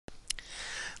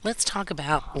Let's talk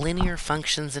about linear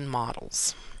functions and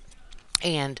models.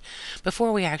 And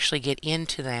before we actually get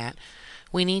into that,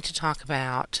 we need to talk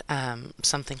about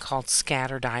something called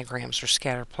scatter diagrams or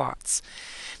scatter plots.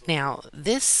 Now,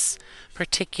 this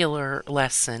particular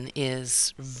lesson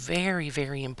is very,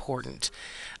 very important.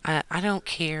 I don't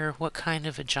care what kind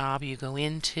of a job you go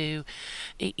into.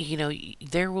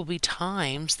 There will be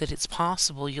times that it's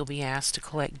possible you'll be asked to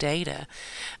collect data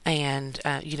and,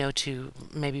 to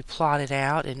maybe plot it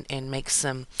out and make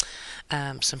some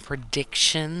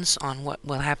predictions on what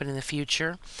will happen in the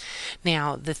future.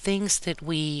 Now, the things that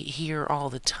we hear all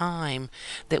the time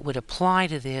that would apply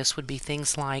to this would be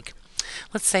things like,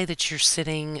 let's say that you're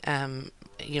sitting,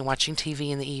 watching TV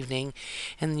in the evening,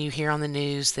 and you hear on the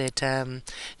news that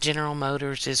General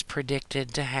Motors is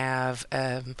predicted to have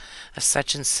a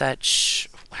such and such,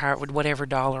 whatever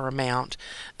dollar amount,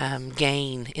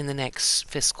 gain in the next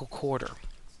fiscal quarter.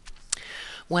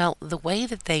 Well, the way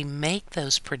that they make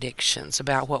those predictions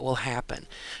about what will happen,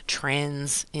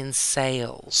 trends in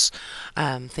sales,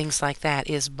 things like that,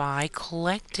 is by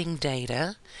collecting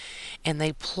data and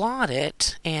they plot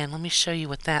it. And let me show you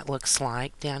what that looks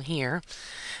like down here.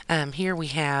 Here we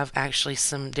have actually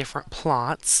some different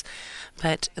plots,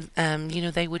 but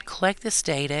they would collect this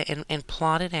data and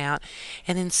plot it out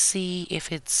and then see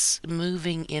if it's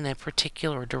moving in a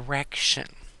particular direction.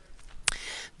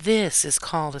 This is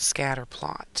called a scatter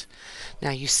plot.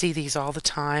 Now you see these all the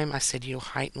time. I said,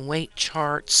 height and weight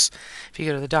charts. If you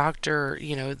go to the doctor,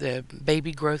 the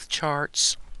baby growth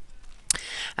charts.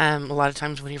 A lot of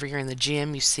times whenever you're in the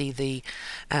gym, you see the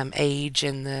age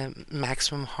and the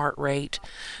maximum heart rate,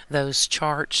 those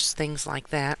charts, things like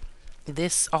that.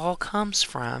 This all comes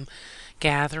from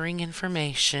gathering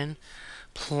information,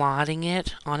 plotting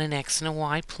it on an X and a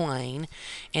Y plane,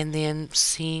 and then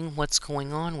seeing what's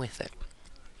going on with it.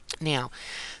 Now,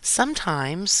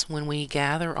 sometimes when we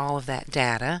gather all of that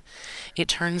data, it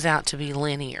turns out to be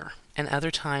linear, and other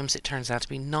times it turns out to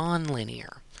be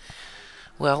nonlinear.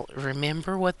 Well,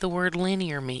 remember what the word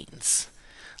linear means.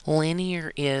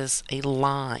 Linear is a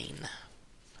line.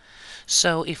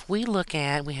 So if we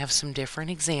have some different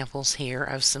examples here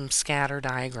of some scatter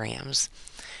diagrams.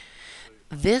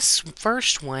 This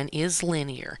first one is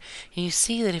linear. And you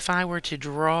see that if I were to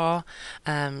draw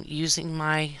using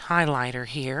my highlighter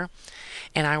here,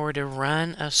 and I were to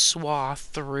run a swath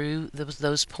through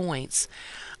those points,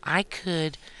 I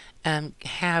could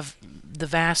have the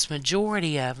vast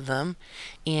majority of them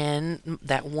in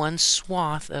that one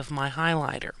swath of my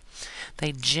highlighter.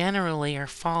 They generally are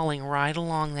falling right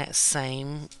along that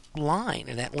same line,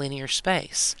 or that linear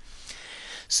space.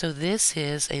 So this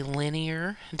is a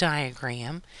linear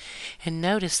diagram, and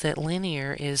notice that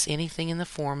linear is anything in the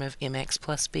form of mx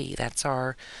plus b. That's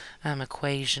our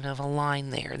equation of a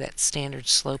line there, that standard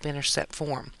slope-intercept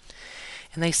form.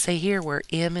 And they say here where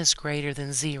m is greater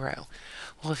than 0.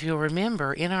 Well, if you'll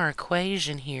remember, in our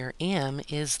equation here, m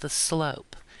is the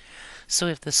slope. So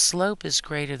if the slope is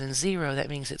greater than 0, that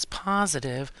means it's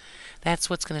positive. That's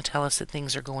what's going to tell us that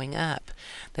things are going up,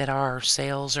 that our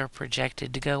sales are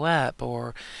projected to go up,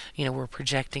 or we're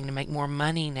projecting to make more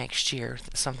money next year,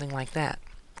 something like that.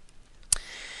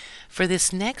 For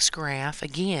this next graph,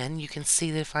 again, you can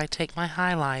see that if I take my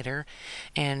highlighter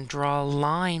and draw a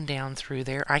line down through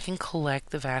there, I can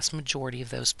collect the vast majority of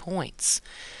those points.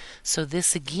 So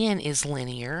this again is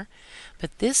linear,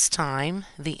 but this time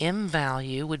the m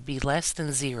value would be less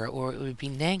than 0, or it would be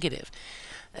negative.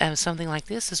 Something like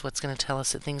this is what's going to tell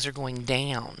us that things are going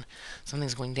down.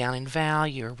 Something's going down in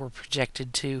value, or we're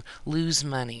projected to lose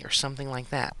money, or something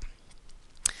like that.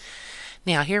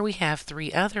 Now here we have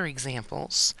 3 other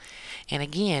examples, and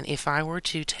again, if I were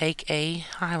to take a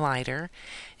highlighter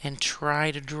and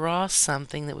try to draw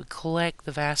something that would collect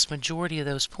the vast majority of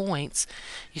those points,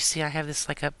 you see I have this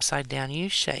like upside down U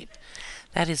shape.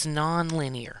 That is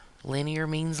nonlinear. Linear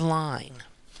means line.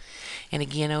 And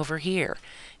again over here,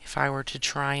 if I were to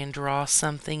try and draw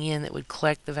something in that would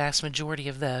collect the vast majority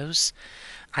of those,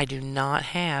 I do not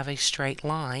have a straight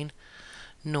line,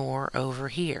 nor over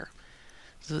here.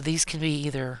 So these can be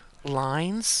either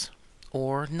lines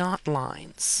or not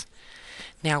lines.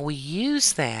 Now we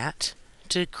use that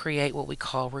to create what we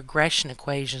call regression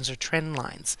equations or trend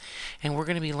lines, and we're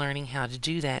going to be learning how to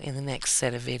do that in the next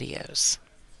set of videos.